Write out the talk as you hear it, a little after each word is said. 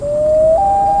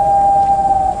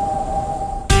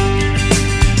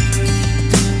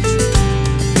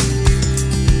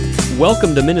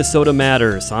Welcome to Minnesota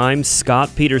Matters. I'm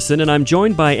Scott Peterson, and I'm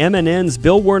joined by MNN's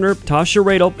Bill Werner, Tasha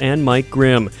Radel, and Mike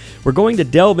Grimm. We're going to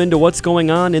delve into what's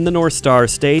going on in the North Star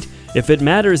State. If it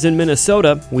matters in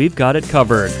Minnesota, we've got it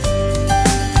covered.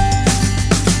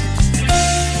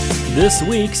 This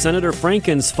week, Senator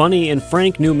Franken's funny and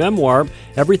frank new memoir,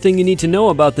 everything you need to know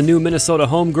about the new Minnesota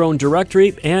Homegrown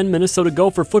Directory, and Minnesota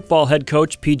Gopher football head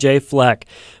coach P.J. Fleck.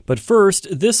 But first,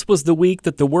 this was the week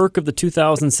that the work of the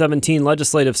 2017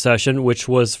 legislative session, which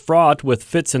was fraught with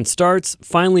fits and starts,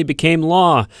 finally became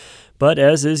law. But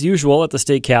as is usual at the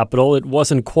state capitol, it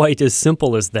wasn't quite as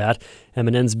simple as that.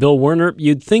 MNN's Bill Werner,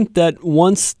 you'd think that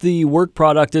once the work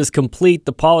product is complete,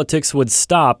 the politics would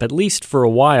stop, at least for a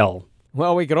while.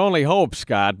 Well, we could only hope,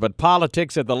 Scott, but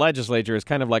politics at the legislature is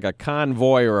kind of like a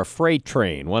convoy or a freight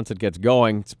train. Once it gets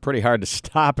going, it's pretty hard to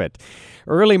stop it.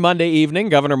 Early Monday evening,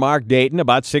 Governor Mark Dayton,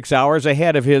 about 6 hours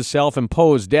ahead of his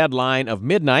self-imposed deadline of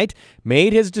midnight,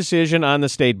 made his decision on the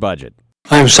state budget.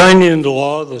 I am signing into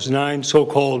law those 9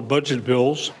 so-called budget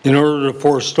bills in order to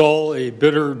forestall a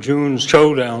bitter June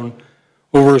showdown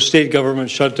over a state government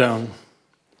shutdown.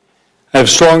 I have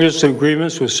strong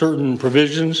disagreements with certain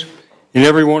provisions in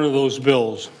every one of those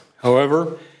bills.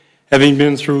 However, having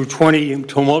been through 20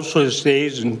 tumultuous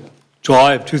days in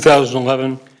July of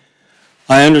 2011,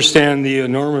 I understand the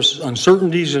enormous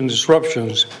uncertainties and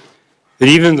disruptions that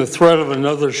even the threat of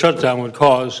another shutdown would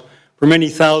cause for many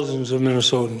thousands of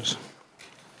Minnesotans.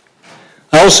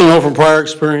 I also know from prior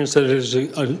experience that it is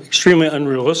extremely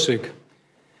unrealistic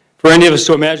for any of us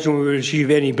to imagine we would achieve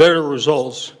any better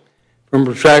results from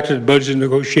protracted budget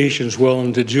negotiations well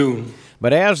into June.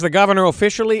 But as the governor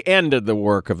officially ended the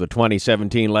work of the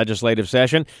 2017 legislative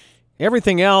session,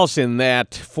 everything else in that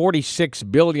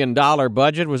 $46 billion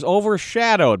budget was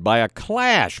overshadowed by a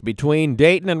clash between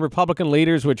Dayton and Republican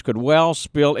leaders which could well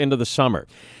spill into the summer.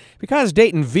 Because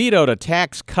Dayton vetoed a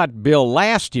tax cut bill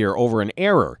last year over an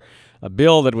error, a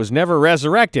bill that was never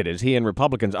resurrected as he and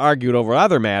Republicans argued over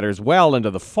other matters well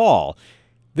into the fall.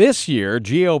 This year,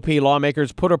 GOP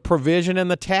lawmakers put a provision in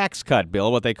the tax cut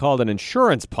bill, what they called an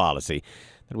insurance policy,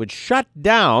 that would shut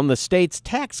down the state's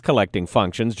tax collecting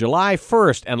functions July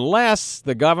 1st unless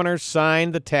the governor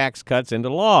signed the tax cuts into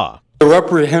law. A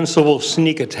reprehensible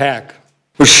sneak attack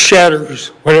which shatters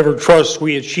whatever trust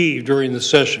we achieved during the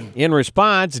session. In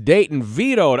response, Dayton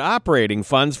vetoed operating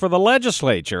funds for the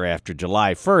legislature after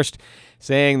July 1st,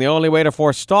 saying the only way to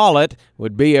forestall it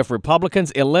would be if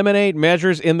Republicans eliminate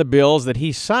measures in the bills that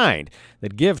he signed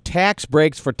that give tax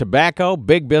breaks for tobacco,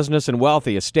 big business, and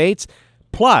wealthy estates,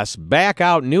 plus back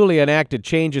out newly enacted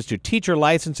changes to teacher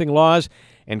licensing laws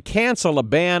and cancel a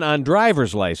ban on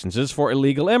driver's licenses for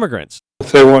illegal immigrants.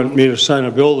 If they want me to sign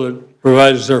a bill that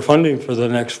provides their funding for the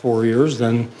next 4 years,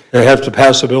 then they have to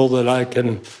pass a bill that I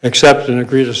can accept and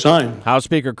agree to sign. House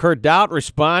Speaker Kurt Daudt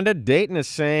responded. Dayton is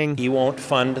saying he won't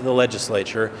fund the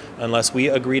legislature unless we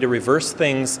agree to reverse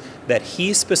things that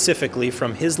he specifically,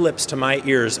 from his lips to my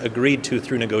ears, agreed to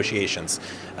through negotiations.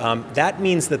 That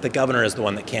means that the governor is the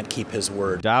one that can't keep his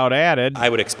word. Daudt added, I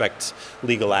would expect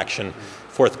legal action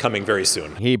forthcoming very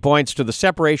soon. He points to the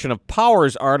separation of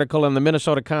powers article in the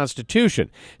Minnesota Constitution.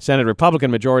 Senate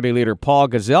Republican Majority Leader Paul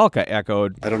Gazelka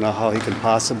echoed, I don't know how he can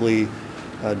possibly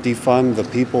defund the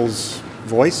people's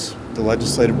voice, the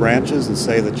legislative branches, and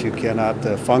say that you cannot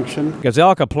function.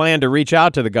 Gazelka planned to reach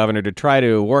out to the governor to try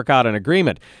to work out an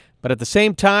agreement. But at the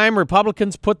same time,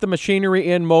 Republicans put the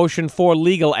machinery in motion for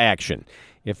legal action.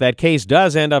 If that case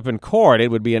does end up in court,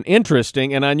 it would be an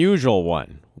interesting and unusual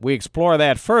one. We explore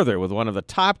that further with one of the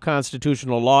top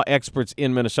constitutional law experts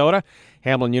in Minnesota,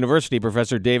 Hamline University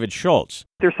Professor David Schultz.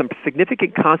 There's some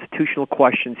significant constitutional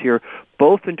questions here,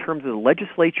 both in terms of the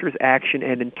legislature's action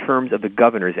and in terms of the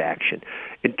governor's action.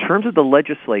 In terms of the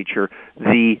legislature,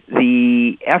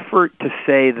 the effort to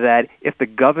say that if the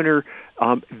governor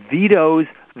vetoes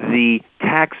the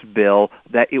tax bill,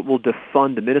 that it will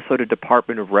defund the Minnesota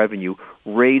Department of Revenue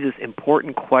raises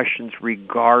important questions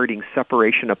regarding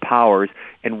separation of powers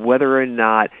and whether or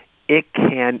not it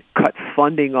can cut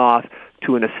funding off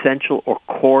to an essential or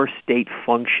core state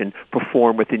function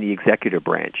performed within the executive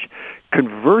branch.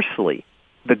 Conversely,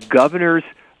 the governor's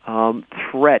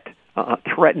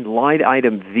threatened line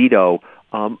item veto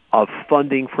of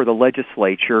funding for the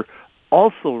legislature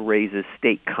also raises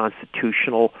state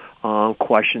constitutional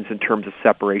questions in terms of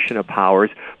separation of powers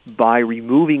by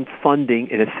removing funding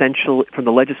from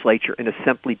the legislature and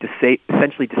essentially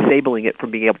disabling it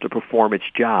from being able to perform its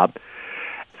job.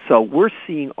 So we're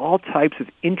seeing all types of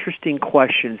interesting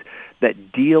questions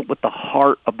that deal with the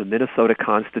heart of the Minnesota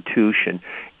Constitution.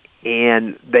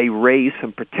 and they raise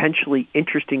some potentially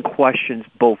interesting questions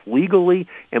both legally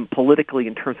and politically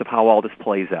in terms of how all this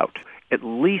plays out. At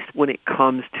least when it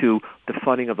comes to the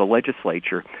funding of the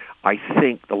legislature, I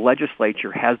think the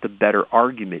legislature has the better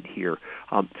argument here.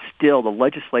 Still, the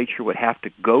legislature would have to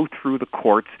go through the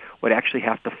courts, would actually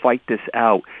have to fight this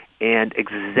out, and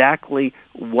exactly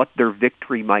what their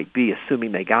victory might be,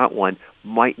 assuming they got one,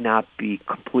 might not be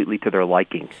completely to their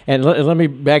liking. And let me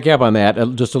back up on that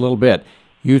just a little bit.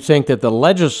 You think that the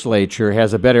legislature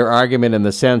has a better argument in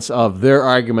the sense of their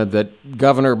argument that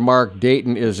Governor Mark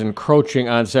Dayton is encroaching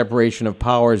on separation of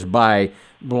powers by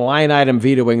line item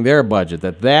vetoing their budget,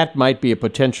 that might be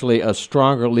potentially a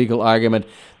stronger legal argument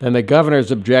than the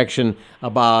governor's objection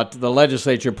about the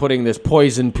legislature putting this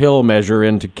poison pill measure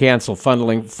in to cancel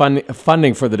funding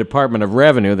for the Department of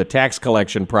Revenue, the tax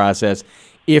collection process,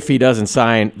 if he doesn't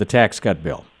sign the tax cut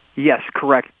bill. Yes,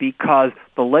 correct, because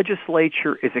the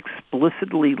legislature is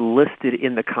explicitly listed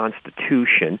in the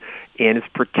Constitution and is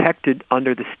protected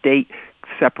under the state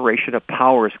separation of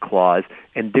powers clause,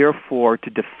 and therefore to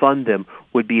defund them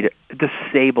would be to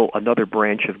disable another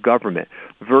branch of government,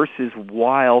 versus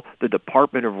while the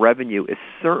Department of Revenue is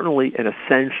certainly an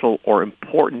essential or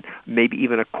important, maybe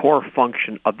even a core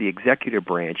function of the executive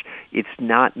branch, it's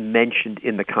not mentioned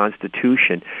in the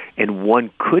Constitution, and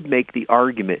one could make the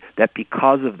argument that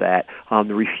because of that,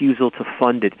 the refusal to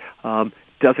fund it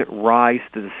doesn't rise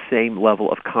to the same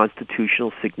level of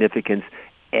constitutional significance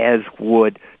as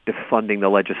would defunding the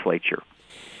legislature.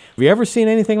 Have you ever seen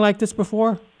anything like this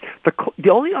before? The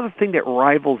only other thing that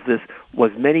rivals this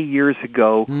was many years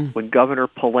ago when Governor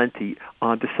Pawlenty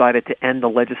decided to end the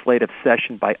legislative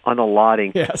session by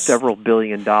unallotting several $1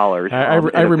 billion. I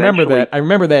remember that. I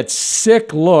remember that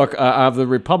sick look of the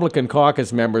Republican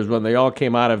caucus members when they all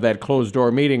came out of that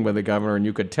closed-door meeting with the governor, and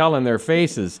you could tell in their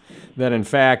faces that, in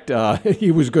fact,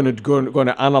 he was going to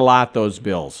unallot those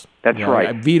bills. That's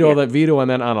right. Veto and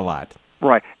then unallot.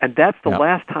 Right, and that's the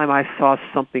last time I saw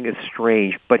something as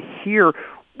strange. But here,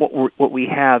 what we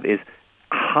have is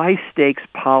high-stakes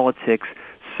politics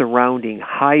surrounding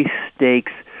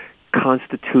high-stakes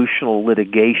constitutional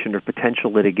litigation or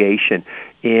potential litigation.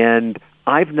 And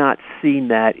I've not seen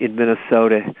that in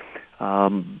Minnesota,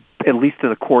 at least in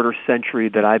the quarter century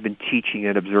that I've been teaching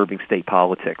and observing state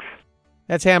politics.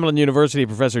 That's Hamline University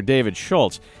Professor David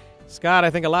Schultz. Scott, I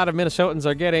think a lot of Minnesotans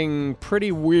are getting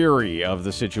pretty weary of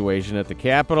the situation at the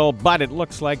Capitol, but it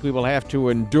looks like we will have to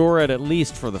endure it at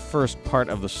least for the first part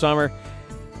of the summer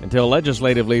until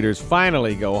legislative leaders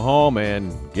finally go home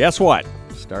and, guess what,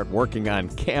 start working on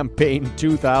campaign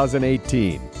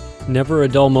 2018. Never a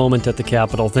dull moment at the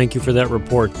Capitol. Thank you for that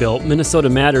report, Bill. Minnesota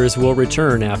Matters will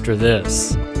return after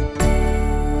this.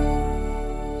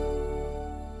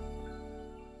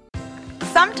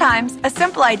 Sometimes a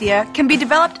simple idea can be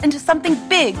developed into something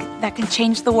big that can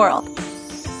change the world.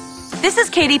 This is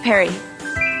Katy Perry.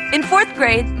 In 4th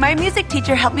grade, my music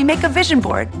teacher helped me make a vision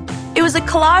board. It was a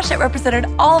collage that represented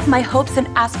all of my hopes and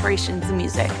aspirations in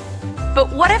music.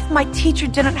 But what if my teacher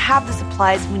didn't have the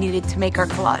supplies we needed to make our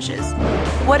collages?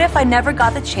 What if I never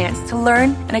got the chance to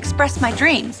learn and express my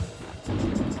dreams?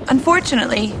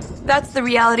 Unfortunately, that's the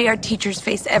reality our teachers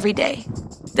face every day.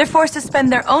 They're forced to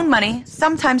spend their own money,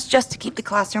 sometimes just to keep the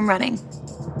classroom running.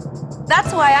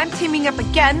 That's why I'm teaming up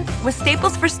again with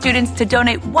Staples for Students to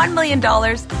donate $1 million to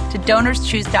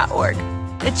DonorsChoose.org,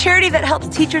 a charity that helps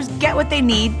teachers get what they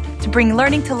need to bring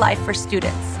learning to life for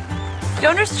students.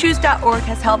 DonorsChoose.org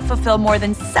has helped fulfill more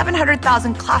than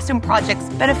 700,000 classroom projects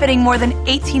benefiting more than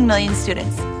 18 million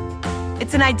students.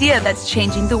 It's an idea that's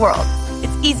changing the world.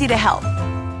 It's easy to help.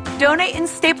 Donate in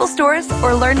Staples stores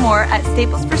or learn more at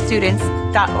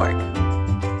staplesforstudents.org.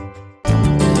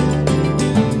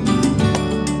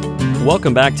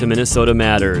 Welcome back to Minnesota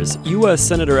Matters. U.S.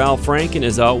 Senator Al Franken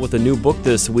is out with a new book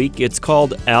this week. It's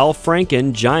called Al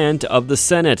Franken, Giant of the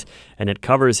Senate, and it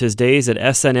covers his days at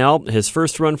SNL, his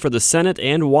first run for the Senate,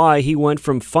 and why he went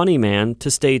from funny man to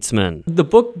statesman. The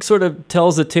book sort of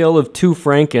tells a tale of two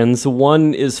Frankens.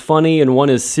 One is funny and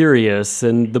one is serious,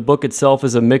 and the book itself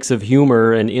is a mix of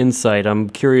humor and insight. I'm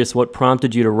curious what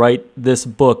prompted you to write this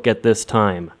book at this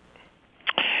time.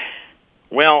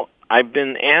 Well, I've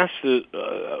been asked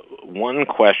one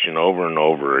question over and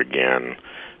over again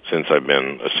since I've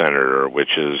been a senator,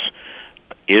 which is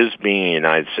being a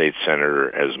United States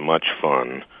senator as much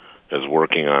fun as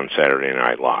working on Saturday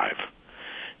Night Live?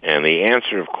 And the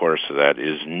answer, of course, to that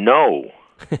is no.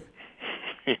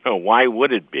 Why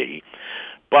would it be?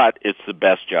 But it's the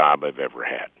best job I've ever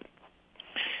had.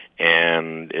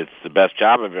 And it's the best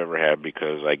job I've ever had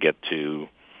because I get to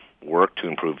work to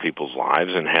improve people's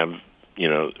lives and have,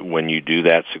 when you do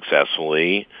that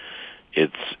successfully,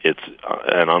 it's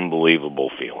an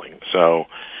unbelievable feeling. So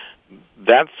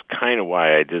that's kind of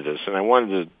why I did this, and I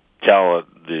wanted to tell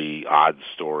the odd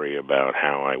story about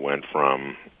how I went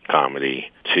from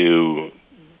comedy to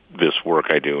this work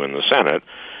I do in the Senate,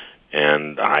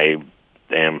 and I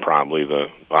am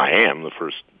the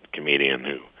first comedian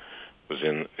who was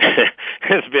in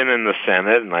has been in the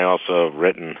Senate, and I also have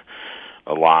written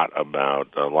a lot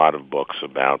of books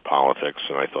about politics,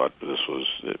 and I thought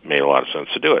it made a lot of sense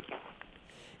to do it.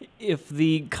 If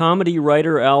the comedy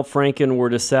writer Al Franken were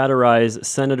to satirize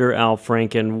Senator Al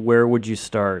Franken, where would you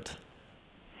start?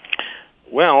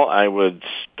 Well, I would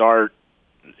start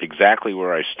exactly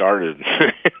where I started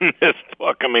in this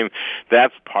book. I mean,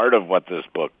 that's part of what this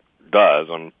book does.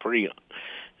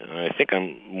 I think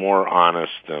I'm more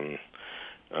honest than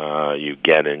you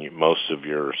get in most of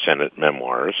your Senate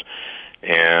memoirs.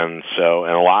 And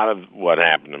a lot of what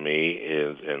happened to me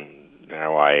is, and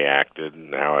how I acted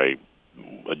and how I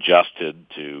adjusted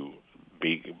to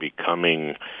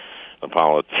becoming a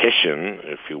politician,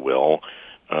 if you will,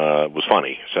 was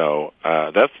funny. So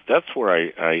that's where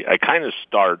I kind of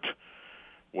start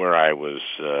where I was.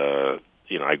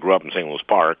 I grew up in St. Louis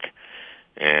Park,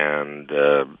 and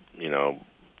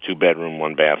 2-bedroom,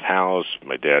 1-bath house.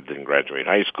 My dad didn't graduate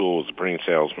high school, was a printing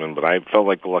salesman, but I felt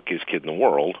like the luckiest kid in the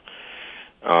world.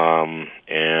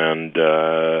 And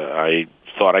I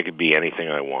thought I could be anything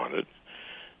I wanted.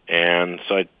 And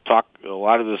so a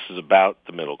lot of this is about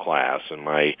the middle class. And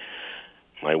my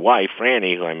wife,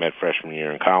 Franny, who I met freshman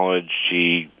year in college,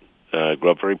 she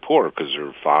grew up very poor because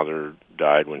her father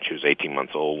died when she was 18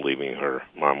 months old, leaving her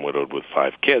mom widowed with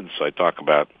 5 kids. So I talk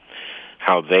about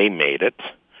how they made it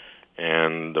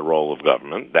and the role of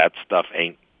government. That stuff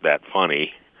ain't that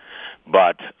funny,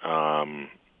 but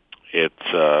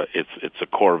it's a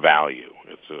core value.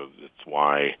 It's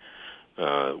why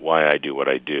I do what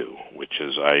I do, which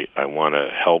is I want to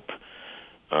help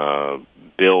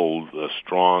build a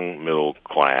strong middle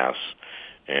class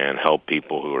and help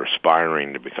people who are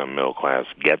aspiring to become middle class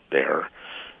get there.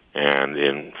 And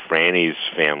in Franny's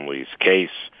family's case,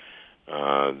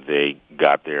 they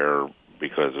got there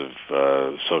because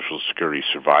of Social Security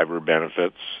survivor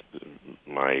benefits.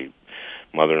 My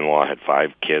mother-in-law had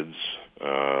 5 kids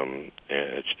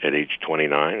at age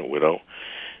 29, a widow,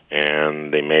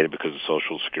 and they made it because of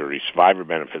Social Security survivor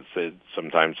benefits.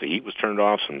 Sometimes the heat was turned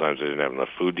off, sometimes they didn't have enough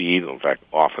food to eat, in fact,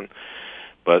 often.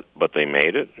 But they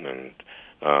made it, and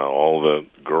all the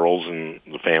girls in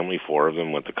the family, 4 of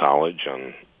them, went to college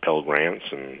on Pell Grants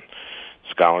and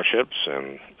scholarships,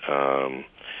 and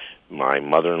my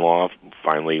mother-in-law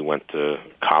finally went to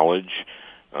college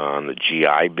on the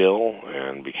GI Bill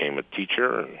and became a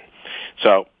teacher. And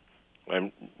so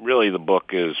really the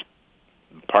book is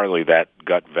partly that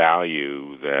gut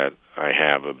value that I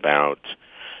have about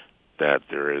that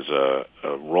there is a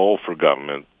role for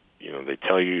government. They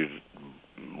tell you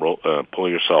to pull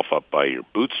yourself up by your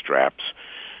bootstraps.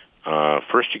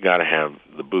 First you got to have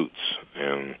the boots,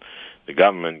 and the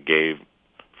government gave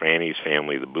Franny's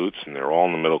family the boots, and they're all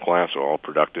in the middle class, they're all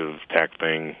productive,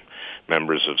 tax-paying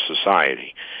members of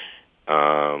society.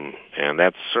 And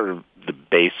that's sort of the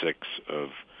basics of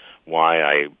why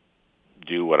I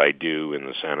do what I do in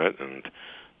the Senate, and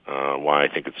why I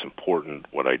think it's important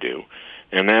what I do.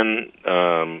 And then,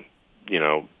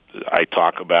 I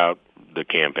talk about the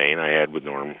campaign I had with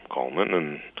Norm Coleman,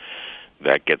 and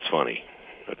that gets funny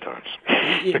at times.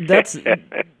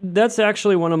 That's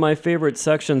actually one of my favorite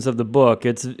sections of the book.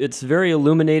 It's very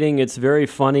illuminating. It's very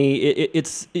funny.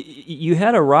 You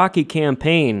had a rocky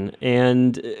campaign,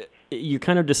 and you're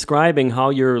kind of describing how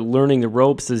you're learning the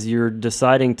ropes as you're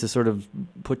deciding to sort of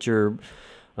put your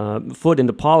foot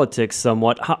into politics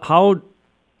somewhat.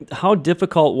 How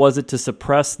difficult was it to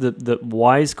suppress the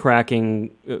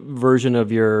wisecracking version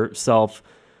of yourself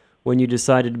when you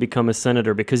decided to become a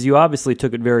senator? Because you obviously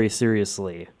took it very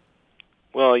seriously.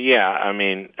 Well, yeah. I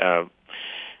mean,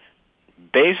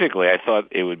 basically, I thought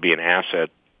it would be an asset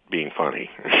being funny.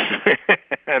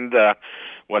 And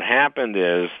what happened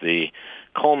is the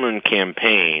Coleman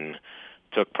campaign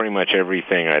took pretty much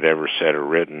everything I'd ever said or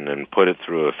written and put it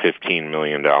through a $15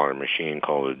 million machine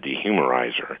called a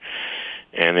dehumorizer.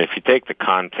 And if you take the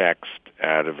context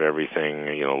out of everything,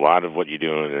 a lot of what you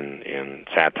do in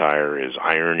satire is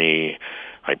irony,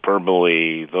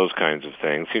 hyperbole, those kinds of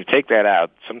things. If you take that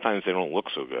out, sometimes they don't look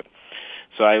so good.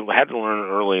 So I had to learn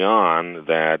early on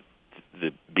that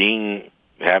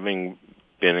having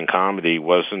been in comedy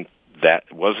wasn't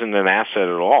an asset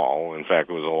at all. In fact,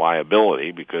 it was a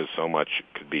liability because so much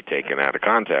could be taken out of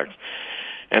context.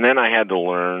 And then I had to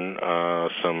learn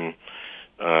some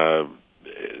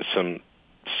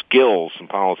skills, some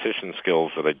politician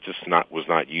skills that I just was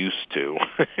not used to,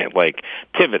 like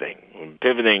pivoting.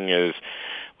 Pivoting is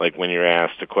like when you're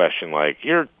asked a question like,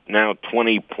 you're now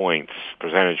 20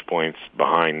 percentage points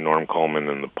behind Norm Coleman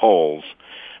in the polls.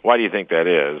 Why do you think that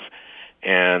is?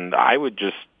 And I would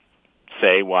just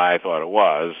say why I thought it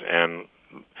was. And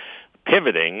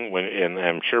pivoting, and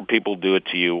I'm sure people do it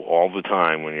to you all the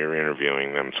time when you're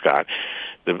interviewing them, Scott,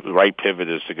 the right pivot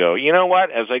is to go, you know what,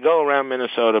 as I go around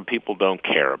Minnesota, people don't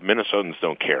care. Minnesotans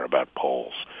don't care about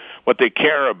polls. What they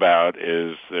care about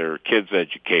is their kids'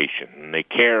 education, and they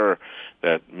care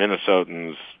that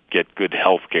Minnesotans get good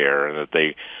health care and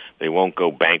that they won't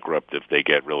go bankrupt if they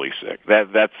get really sick.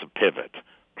 That's a pivot.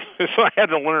 So I had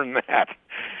to learn that.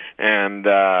 And,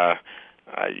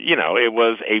 it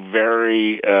was a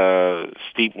very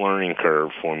steep learning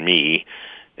curve for me,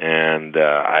 and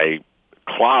I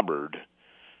clobbered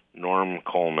Norm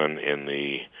Coleman in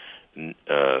the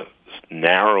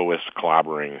narrowest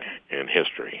clobbering in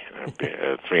history,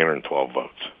 312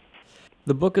 votes.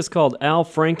 The book is called Al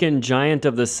Franken, Giant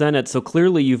of the Senate, so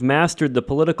clearly you've mastered the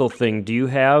political thing. Do you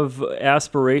have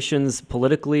aspirations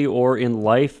politically or in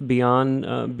life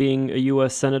beyond being a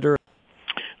U.S. Senator?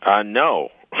 No.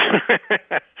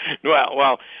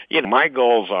 Well, my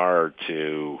goals are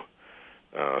to,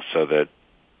 so that,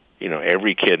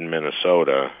 every kid in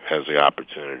Minnesota has the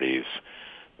opportunities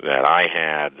that I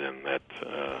had and that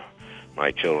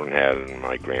my children had and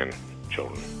my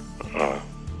grandchildren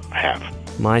have.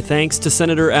 My thanks to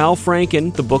Senator Al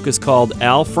Franken. The book is called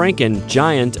Al Franken,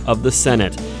 Giant of the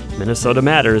Senate. Minnesota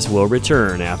Matters will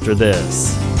return after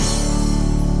this.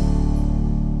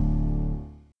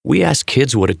 We asked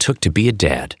kids what it took to be a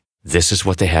dad. This is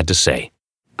what they had to say.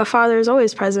 A father is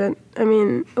always present. I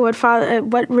mean,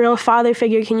 what real father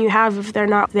figure can you have if they're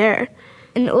not there?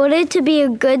 In order to be a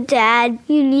good dad,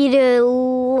 you need to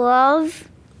love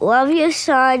your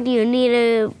son. You need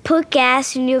to put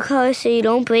gas in your car so you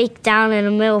don't break down in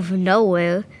the middle of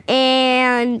nowhere.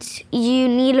 And you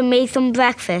need to make them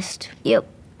breakfast. Yep.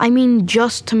 I mean,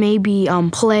 just to maybe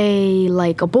play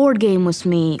like a board game with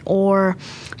me, or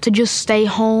to just stay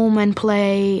home and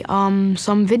play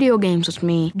some video games with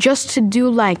me. Just to do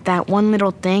like that one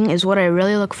little thing is what I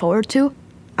really look forward to.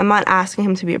 I'm not asking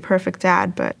him to be a perfect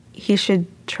dad, but he should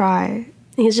try.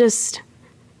 He's just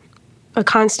a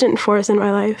constant force in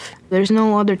my life. There's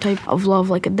no other type of love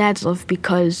like a dad's love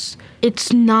because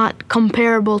it's not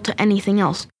comparable to anything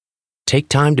else. Take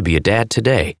time to be a dad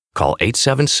today. Call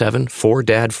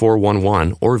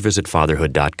 877-4DAD-411 or visit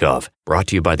fatherhood.gov. Brought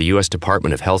to you by the U.S.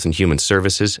 Department of Health and Human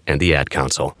Services and the Ad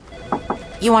Council.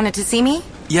 You wanted to see me?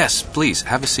 Yes, please,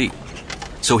 have a seat.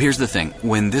 So here's the thing.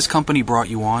 When this company brought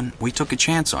you on, we took a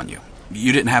chance on you.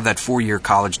 You didn't have that 4-year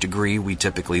college degree we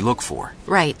typically look for.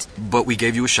 Right. But we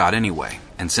gave you a shot anyway.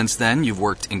 And since then, you've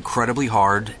worked incredibly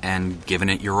hard and given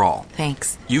it your all.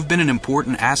 Thanks. You've been an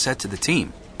important asset to the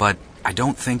team, but I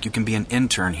don't think you can be an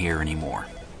intern here anymore.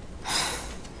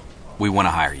 We want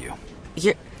to hire you.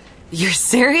 You're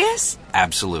serious?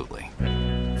 Absolutely.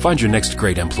 Find your next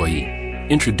great employee.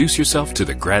 Introduce yourself to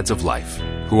the Grads of Life.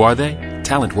 Who are they?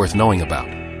 Talent worth knowing about.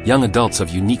 Young adults of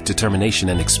unique determination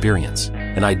and experience.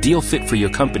 An ideal fit for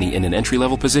your company in an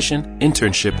entry-level position,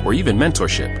 internship, or even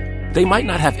mentorship. They might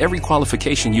not have every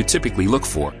qualification you typically look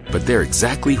for, but they're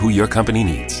exactly who your company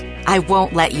needs. I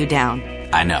won't let you down.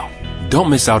 I know. Don't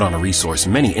miss out on a resource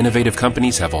many innovative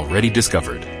companies have already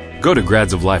discovered. Go to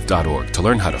gradsoflife.org to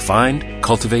learn how to find,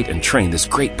 cultivate, and train this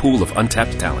great pool of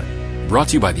untapped talent. Brought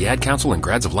to you by the Ad Council and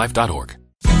gradsoflife.org.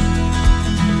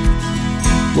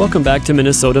 Welcome back to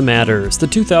Minnesota Matters. The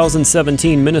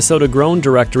 2017 Minnesota Grown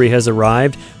Directory has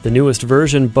arrived. The newest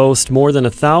version boasts more than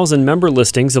 1,000 member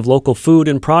listings of local food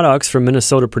and products from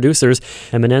Minnesota producers.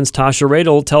 MNN's Tasha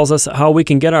Radel tells us how we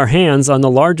can get our hands on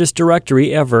the largest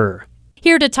directory ever.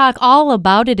 Here to talk all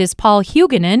about it is Paul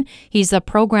Huguenin. He's the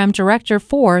program director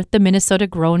for the Minnesota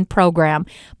Grown program.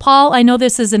 Paul, I know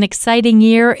this is an exciting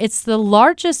year. It's the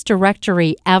largest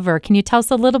directory ever. Can you tell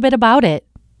us a little bit about it?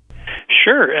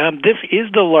 Sure. This is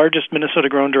the largest Minnesota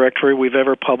Grown directory we've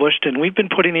ever published, and we've been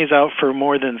putting these out for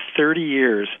more than 30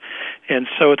 years. And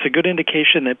so it's a good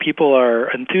indication that people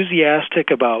are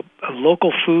enthusiastic about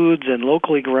local foods and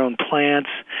locally grown plants,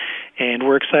 and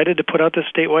we're excited to put out this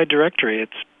statewide directory.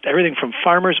 It's everything from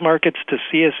farmers markets to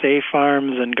CSA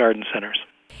farms and garden centers.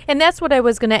 And that's what I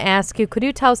was going to ask you. Could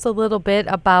you tell us a little bit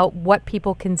about what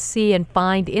people can see and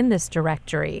find in this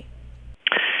directory?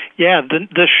 Yeah,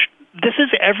 this is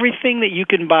everything that you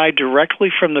can buy directly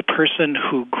from the person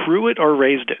who grew it or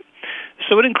raised it.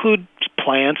 So it includes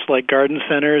plants like garden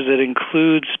centers. It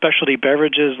includes specialty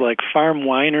beverages like farm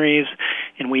wineries,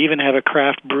 and we even have a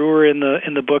craft brewer in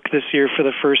the book this year for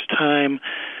the first time.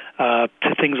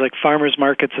 To things like farmers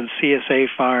markets and CSA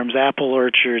farms, apple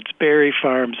orchards, berry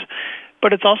farms.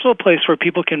 But it's also a place where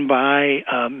people can buy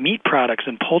meat products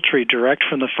and poultry direct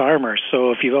from the farmers.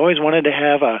 So if you've always wanted to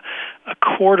have a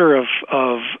quarter of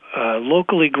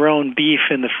locally grown beef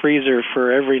in the freezer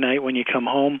for every night when you come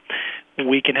home,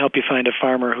 we can help you find a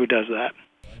farmer who does that.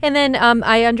 And then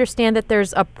I understand that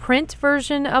there's a print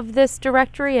version of this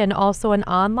directory and also an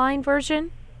online version?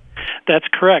 That's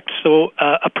correct. So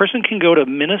a person can go to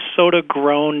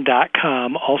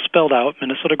minnesotagrown.com, all spelled out,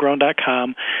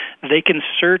 minnesotagrown.com. They can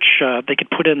search, they could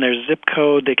put in their zip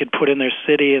code, they could put in their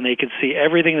city, and they could see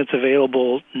everything that's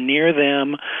available near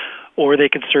them, or they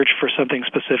could search for something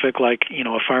specific like,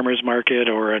 a farmer's market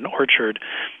or an orchard.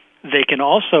 They can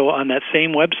also, on that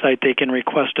same website, they can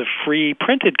request a free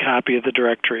printed copy of the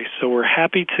directory. So we're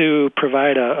happy to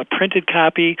provide a printed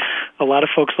copy. A lot of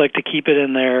folks like to keep it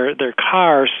in their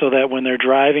car so that when they're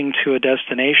driving to a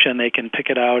destination, they can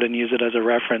pick it out and use it as a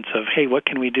reference of, hey, what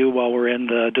can we do while we're in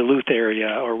the Duluth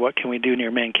area, or what can we do near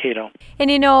Mankato?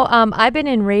 And I've been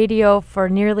in radio for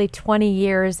nearly 20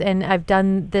 years, and I've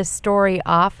done this story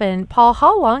often. Paul,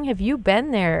 how long have you been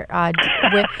there?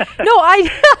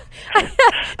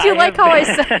 Do you like how I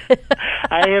said it?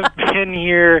 I have been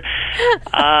here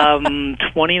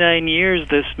 29 years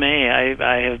this May.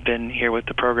 I have been here with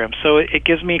the program. So it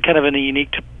gives me kind of a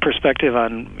unique perspective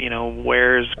on,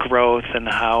 where's growth and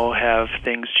how have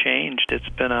things changed. It's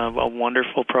been a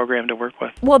wonderful program to work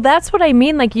with. Well, that's what I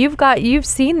mean. Like you've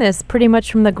seen this pretty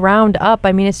much from the ground up.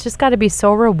 I mean, it's just got to be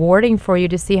so rewarding for you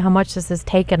to see how much this has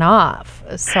taken off.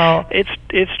 So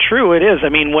it's true. It is. I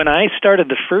mean, when I started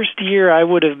the first year, I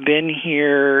would have been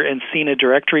here and seen a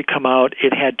directory come out.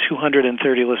 It had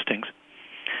 230 listings.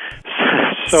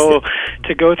 So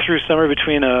to go through somewhere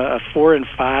between a 4 and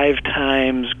 5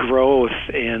 times growth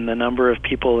in the number of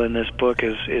people in this book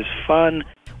is fun.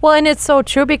 Well, and it's so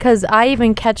true because I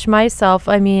even catch myself,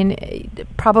 I mean,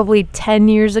 probably 10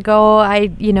 years ago,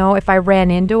 if I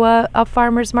ran into a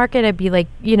farmer's market, I'd be like,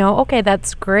 okay,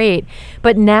 that's great.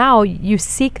 But now you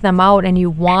seek them out and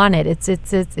you want it. It's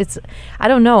I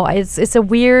don't know. It's a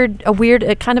weird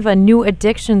kind of a new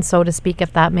addiction, so to speak,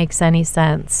 if that makes any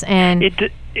sense. And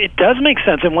it does make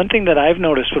sense. And one thing that I've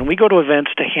noticed when we go to events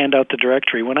to hand out the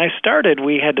directory, when I started,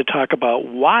 we had to talk about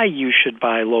why you should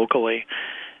buy locally.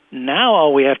 Now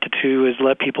all we have to do is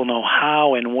let people know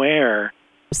how and where.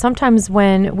 Sometimes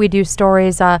when we do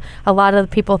stories, a lot of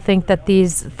people think that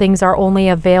these things are only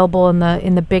available in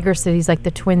the bigger cities like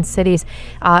the Twin Cities.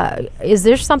 Is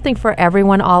there something for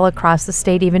everyone all across the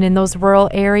state, even in those rural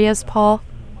areas, Paul?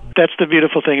 That's the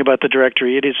beautiful thing about the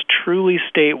directory. It is truly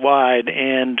statewide,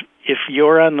 and if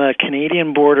you're on the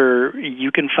Canadian border,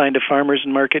 you can find a farmer's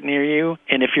market near you,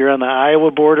 and if you're on the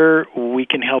Iowa border, we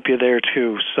can help you there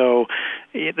too. So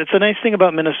it's a nice thing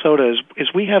about Minnesota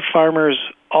is we have farmers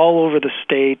all over the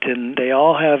state, and they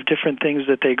all have different things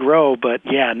that they grow, but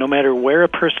yeah, no matter where a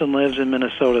person lives in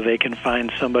Minnesota, they can find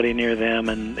somebody near them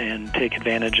and take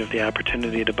advantage of the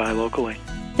opportunity to buy locally.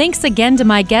 Thanks again to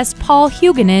my guest, Paul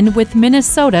Huguenin with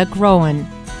Minnesota Growin'.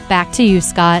 Back to you,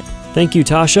 Scott. Thank you,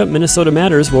 Tasha. Minnesota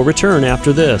Matters will return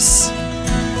after this.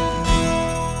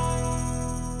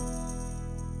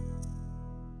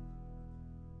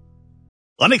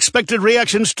 Unexpected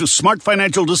reactions to smart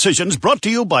financial decisions brought to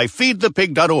you by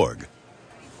feedthepig.org.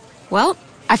 Well,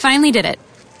 I finally did it.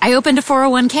 I opened a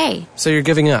 401k. So you're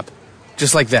giving up?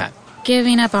 Just like that?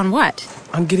 Giving up on what?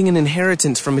 On getting an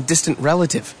inheritance from a distant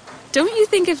relative. Don't you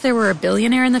think if there were a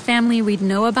billionaire in the family, we'd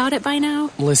know about it by now?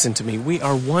 Listen to me. We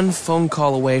are one phone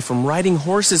call away from riding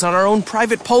horses on our own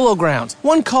private polo grounds.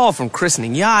 One call from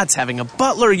christening yachts, having a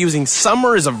butler, using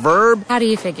summer as a verb. How do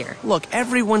you figure? Look,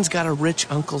 everyone's got a rich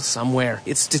uncle somewhere.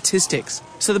 It's statistics.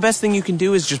 So the best thing you can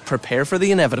do is just prepare for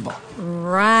the inevitable.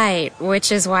 Right,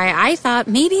 which is why I thought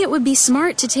maybe it would be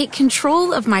smart to take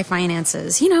control of my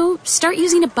finances. Start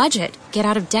using a budget, get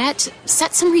out of debt,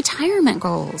 set some retirement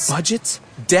goals. Budgets?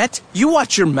 Debt? You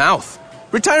watch your mouth.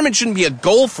 Retirement shouldn't be a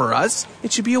goal for us.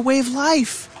 It should be a way of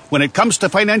life. When it comes to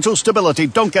financial stability,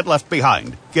 don't get left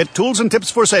behind. Get tools and tips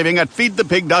for saving at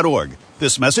feedthepig.org.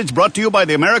 This message brought to you by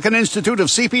the American Institute of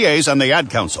CPAs and the Ad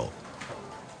Council.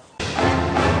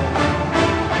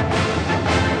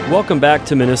 Welcome back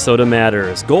to Minnesota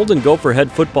Matters. Golden Gopher head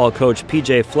football coach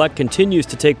PJ Fleck continues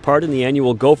to take part in the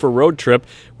annual Gopher Road Trip,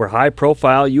 where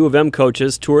high-profile U of M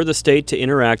coaches tour the state to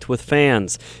interact with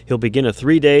fans. He'll begin a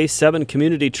 3-day,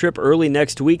 7-community trip early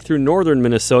next week through northern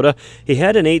Minnesota. He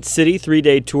had an 8-city,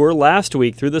 3-day tour last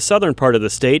week through the southern part of the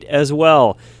state as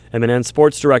well. MNN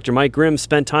Sports Director Mike Grimm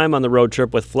spent time on the road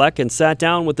trip with Fleck and sat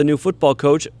down with the new football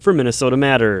coach for Minnesota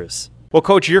Matters. Well,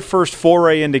 Coach, your first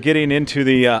foray into getting into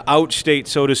the outstate,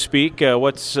 so to speak,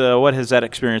 what has that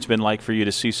experience been like for you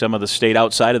to see some of the state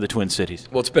outside of the Twin Cities?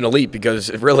 Well, it's been elite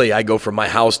because really I go from my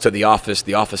house to the office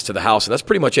to the house, and that's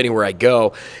pretty much anywhere I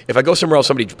go. If I go somewhere else,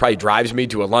 somebody probably drives me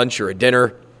to a lunch or a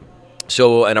dinner.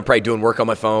 And I'm probably doing work on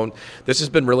my phone. This has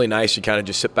been really nice. You kind of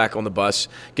just sit back on the bus,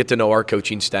 get to know our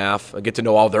coaching staff, get to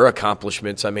know all their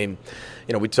accomplishments. I mean,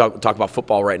 we talk about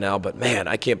football right now, but man,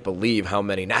 I can't believe how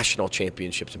many national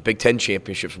championships and Big Ten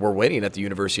championships we're winning at the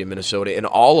University of Minnesota in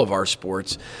all of our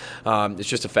sports. It's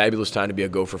just a fabulous time to be a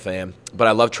Gopher fan. But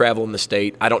I love traveling the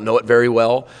state. I don't know it very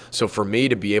well, so for me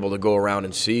to be able to go around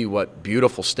and see what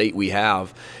beautiful state we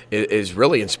have is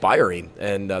really inspiring.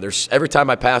 And there's every time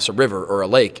I pass a river or a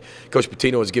lake, Coach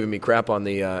Patino is giving me crap on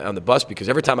the bus because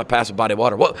every time I pass a body of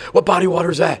water, what body of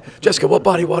water is that? Jessica, what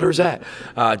body of water is that?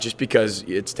 Just because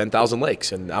it's 10,000 lakes,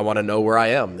 and I want to know where I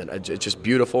am. And it's just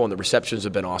beautiful, and the receptions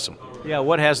have been awesome. Yeah,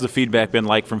 what has the feedback been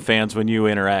like from fans when you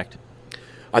interact?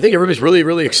 I think everybody's really,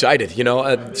 really excited.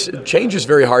 Change is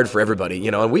very hard for everybody,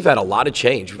 and we've had a lot of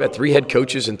change. We've had 3 head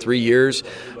coaches in 3 years.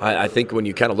 I think when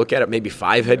you kind of look at it, maybe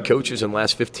 5 head coaches in the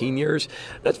last 15 years.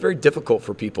 That's very difficult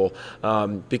for people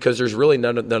because there's really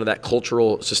none of that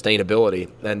cultural sustainability.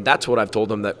 And that's what I've told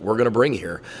them that we're going to bring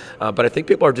here. But I think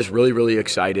people are just really, really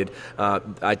excited.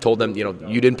 I told them,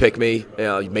 you didn't pick me.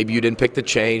 Maybe you didn't pick the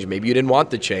change. Maybe you didn't want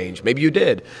the change. Maybe you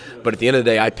did. But at the end of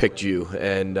the day, I picked you.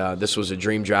 And this was a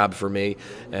dream job for me.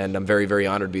 And I'm very, very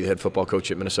honored to be the head football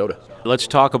coach at Minnesota. Let's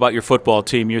talk about your football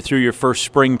team. You're through your first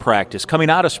spring practice.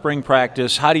 Coming out of spring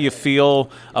practice, how do you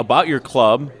feel about your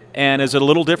club? And is it a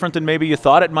little different than maybe you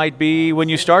thought it might be when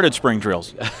you started spring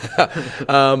drills?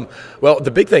 Well,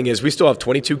 the big thing is we still have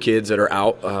 22 kids that are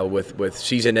out with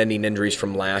season-ending injuries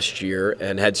from last year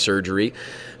and had surgery.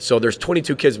 So there's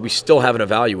 22 kids we still haven't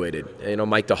evaluated.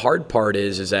 Mike, the hard part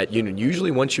is that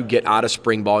usually once you get out of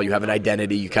spring ball, you have an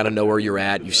identity, you kind of know where you're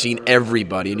at, you've seen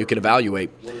everybody, and you can evaluate.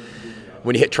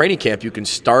 When you hit training camp, you can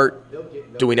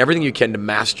start doing everything you can to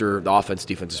master the offense,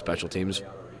 defense, and special teams.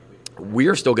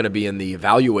 We're still going to be in the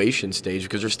evaluation stage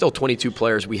because there's still 22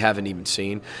 players we haven't even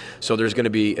seen. So there's going to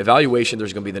be evaluation.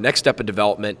 There's going to be the next step of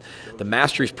development. The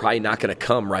mastery is probably not going to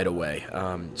come right away.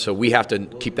 So we have to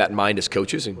keep that in mind as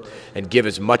coaches and give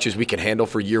as much as we can handle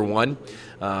for year one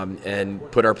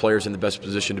and put our players in the best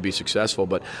position to be successful.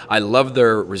 But I love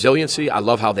their resiliency. I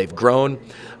love how they've grown.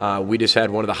 We just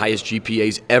had one of the highest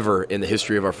GPAs ever in the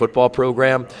history of our football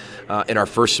program in our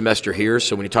first semester here.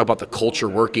 So when you talk about the culture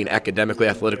working academically,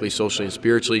 athletically, socially, and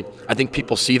spiritually, I think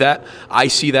people see that. I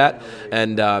see that,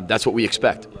 and that's what we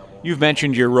expect. You've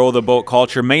mentioned your row the boat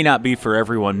culture may not be for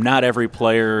everyone. Not every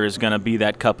player is going to be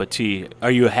that cup of tea.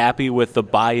 Are you happy with the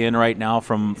buy-in right now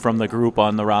from the group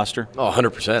on the roster? Oh,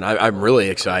 100%. I'm really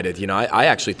excited. I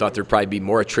actually thought there'd probably be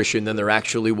more attrition than there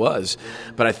actually was.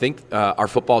 But I think our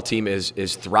football team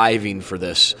is thriving for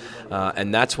this.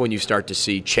 And that's when you start to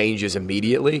see changes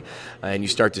immediately. And you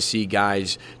start to see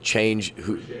guys change,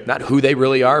 not who they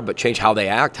really are, but change how they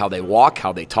act, how they walk,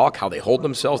 how they talk, how they hold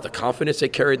themselves, the confidence they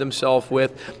carry themselves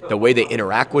with, the way they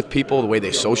interact with people, the way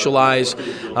they socialize,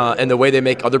 and the way they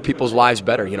make other people's lives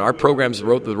better. Our program's the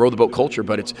row the boat culture,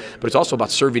 but it's also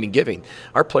about serving and giving.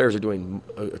 Our players are doing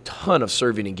a ton of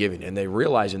serving and giving, and they're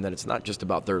realizing that it's not just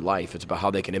about their life, it's about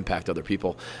how they can impact other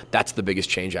people. That's the biggest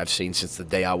change I've seen since the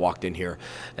day I walked in here,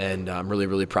 and I'm really,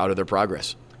 really proud of their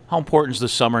progress. How important is the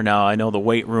summer now? I know the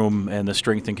weight room and the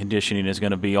strength and conditioning is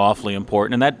going to be awfully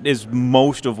important, and that is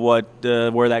most of what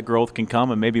where that growth can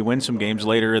come, and maybe win some games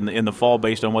later in the fall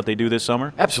based on what they do this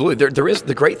summer. Absolutely, there is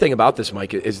the great thing about this,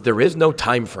 Mike, is there is no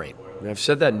time frame. I've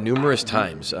said that numerous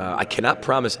times. I cannot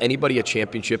promise anybody a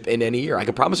championship in any year. I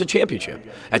can promise a championship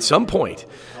at some point.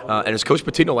 And as Coach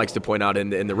Patino likes to point out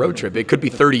in the road trip, it could be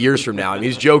 30 years from now. And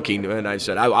he's joking. And I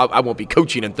said, I won't be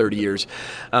coaching in 30 years.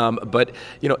 But,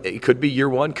 it could be year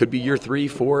 1, could be year 3,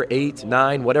 4, 8,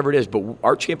 9, whatever it is. But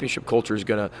our championship culture is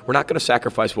we're not going to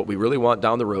sacrifice what we really want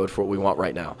down the road for what we want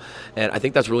right now. And I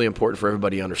think that's really important for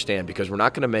everybody to understand because we're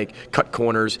not going to cut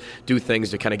corners, do things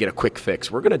to kind of get a quick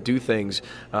fix. We're going to do things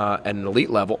at an elite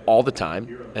level all the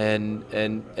time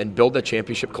and build that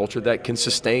championship culture that can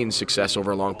sustain success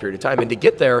over a long period of time. And to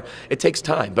get there, it takes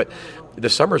time. But the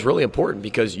summer is really important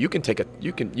because you can take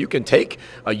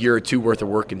a year or two worth of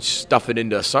work and stuff it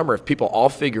into a summer. If people all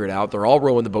figure it out, they're all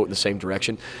rowing the boat in the same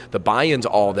direction, the buy-in's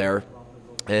all there.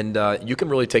 And you can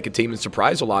really take a team and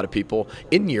surprise a lot of people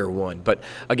in year one. But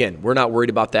again, we're not worried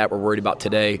about that. We're worried about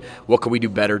today. What can we do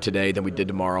better today than we did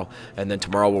tomorrow? And then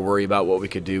tomorrow we'll worry about what we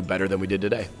could do better than we did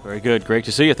today. Very good. Great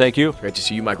to see you. Thank you. Great to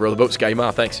see you, Mike. Row the boat, Sky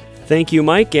Mile. Thanks. Thank you,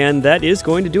 Mike. And that is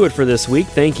going to do it for this week.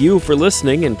 Thank you for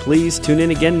listening. And please tune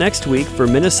in again next week for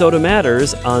Minnesota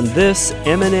Matters on this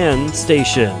MNN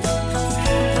station.